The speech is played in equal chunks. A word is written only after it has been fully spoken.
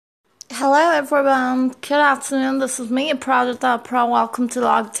Hello everyone, good afternoon, this is me, Project Pro, welcome to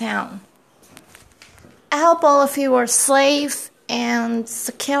Logtown. I hope all of you are safe and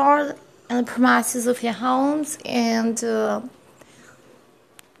secure in the premises of your homes and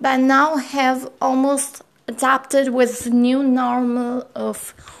by now have almost adapted with the new normal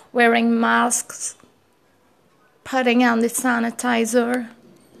of wearing masks, putting on the sanitizer,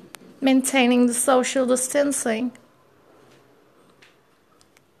 maintaining the social distancing,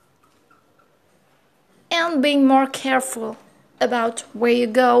 and being more careful about where you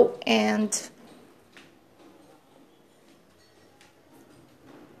go and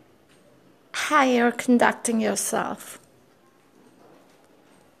how you're conducting yourself.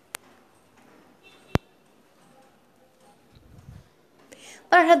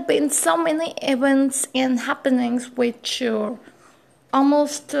 There have been so many events and happenings which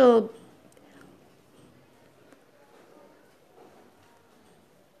almost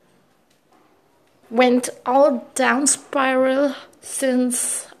went all down spiral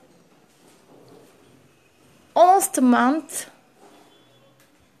since almost a month.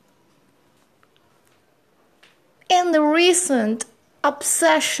 And the recent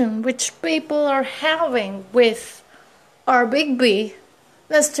obsession which people are having with our Big B,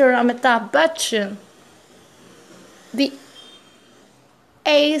 Mr. Amitabh Bachchan, the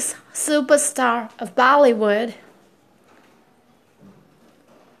ace superstar of Bollywood,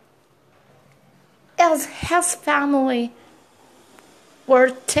 as his family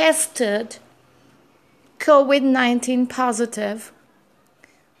were tested COVID-19 positive.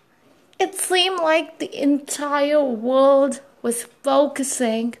 It seemed like the entire world was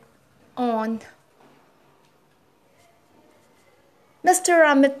focusing on Mr.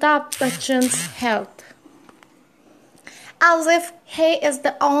 Amitabh Bachchan's health, as if he is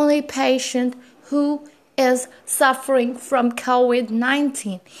the only patient who is suffering from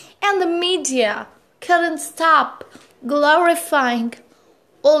COVID-19, and the media couldn't stop glorifying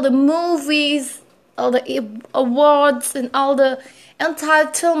all the movies, all the awards, and all the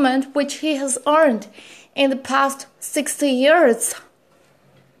entitlement which he has earned in the past 60 years.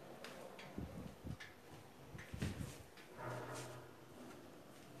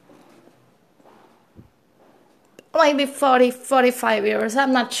 Maybe 40, 45 years,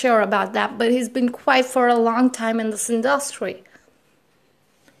 I'm not sure about that, but he's been quite for a long time in this industry.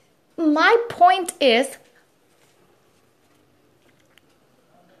 My point is,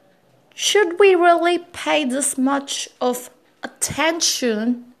 should we really pay this much of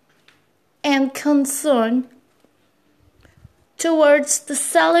attention and concern towards the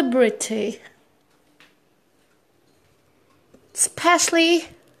celebrity, especially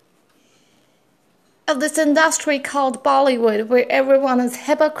of this industry called Bollywood, where everyone is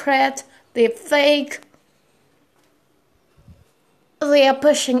hypocrite, they're fake, they are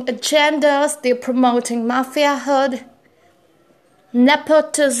pushing agendas, they're promoting mafiahood,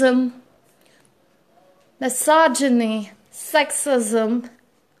 nepotism, misogyny, sexism,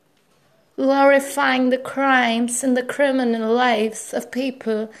 glorifying the crimes and the criminal lives of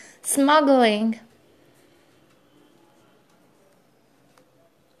people, smuggling,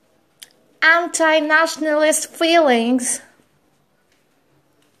 anti-nationalist feelings,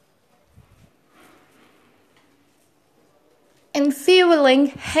 and fueling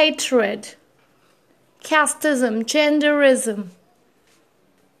hatred, casteism, genderism,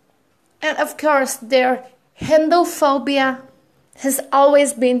 and of course their Hinduphobia has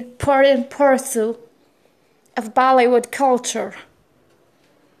always been part and parcel of Bollywood culture.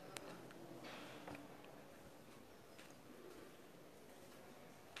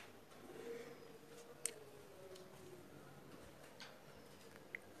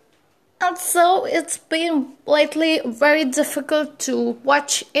 And so it's been lately very difficult to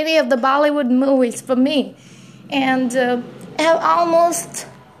watch any of the Bollywood movies for me. And I have almost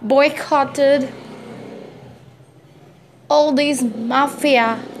boycotted all these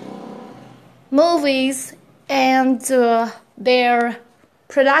mafia movies and their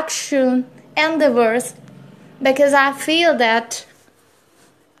production endeavors, because I feel that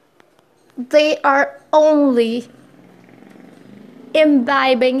they are only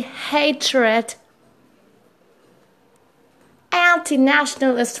imbibing hatred,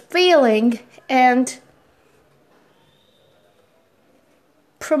 anti-nationalist feeling, and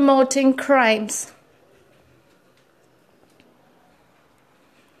promoting crimes.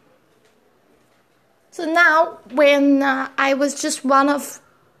 So now, when I was just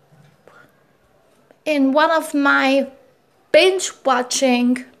in one of my binge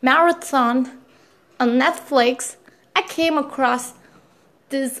watching marathon on Netflix, I came across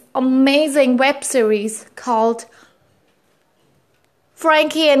this amazing web series called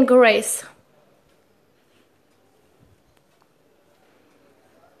Frankie and Grace.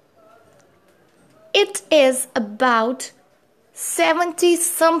 It is about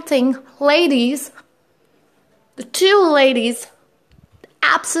 70-something ladies, the two ladies,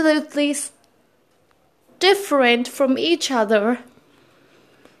 absolutely different from each other,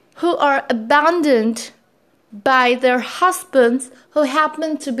 who are abandoned by their husbands who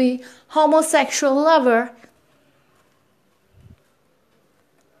happen to be homosexual lover.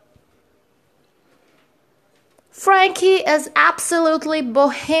 Frankie is absolutely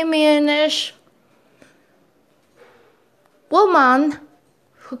bohemianish woman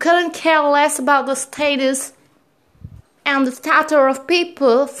who couldn't care less about the status and the stature of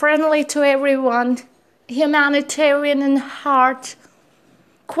people, friendly to everyone, humanitarian in heart,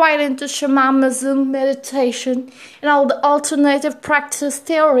 quite into shamanism, meditation, and all the alternative practice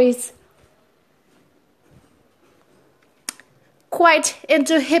theories. Quite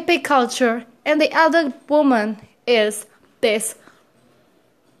into hippie culture. And the other woman is this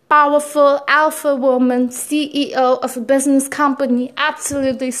powerful alpha woman, CEO of a business company,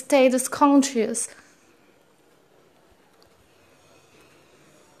 absolutely status conscious.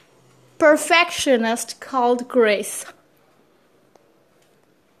 Perfectionist called Grace.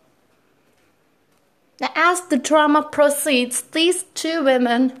 Now, as the drama proceeds, these two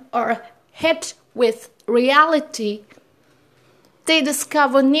women are hit with reality. They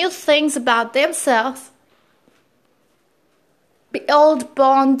discover new things about themselves, the old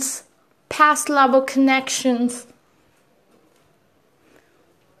bonds, past lover connections,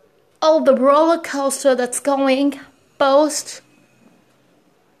 all the roller coaster that's going post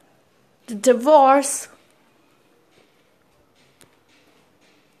the divorce.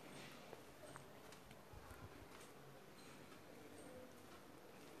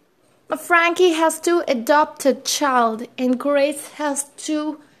 Frankie has two adopted children, and Grace has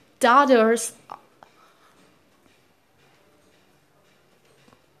two daughters.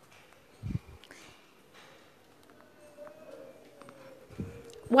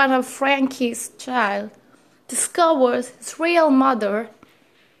 One of Frankie's child discovers his real mother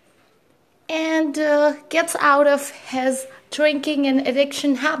and gets out of his drinking and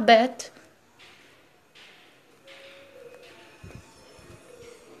addiction habit.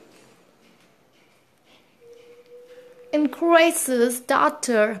 And Grace's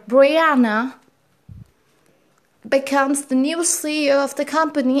daughter, Brianna, becomes the new CEO of the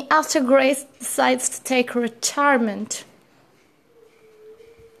company after Grace decides to take retirement.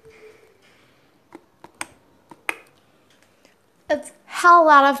 It's a hell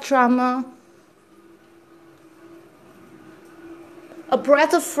lot of drama, a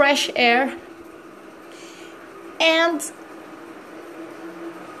breath of fresh air, and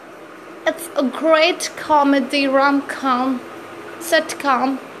it's a great comedy rom-com,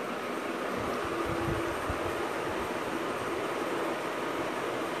 sitcom.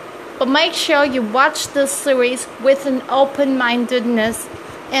 But make sure you watch this series with an open-mindedness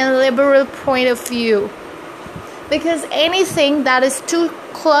and liberal point of view. Because anything that is too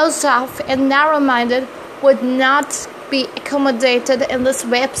closed off and narrow-minded would not be accommodated in this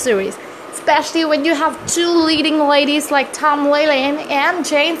web series. Especially when you have two leading ladies like Tom Leland and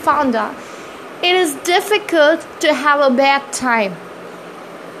Jane Fonda. It is difficult to have a bad time.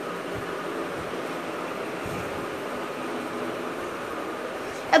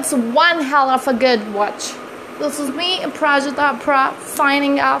 It's one hell of a good watch. This is me, Prajita,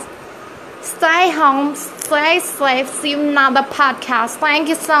 signing off. Stay home, stay safe, see you in another podcast. Thank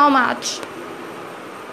you so much.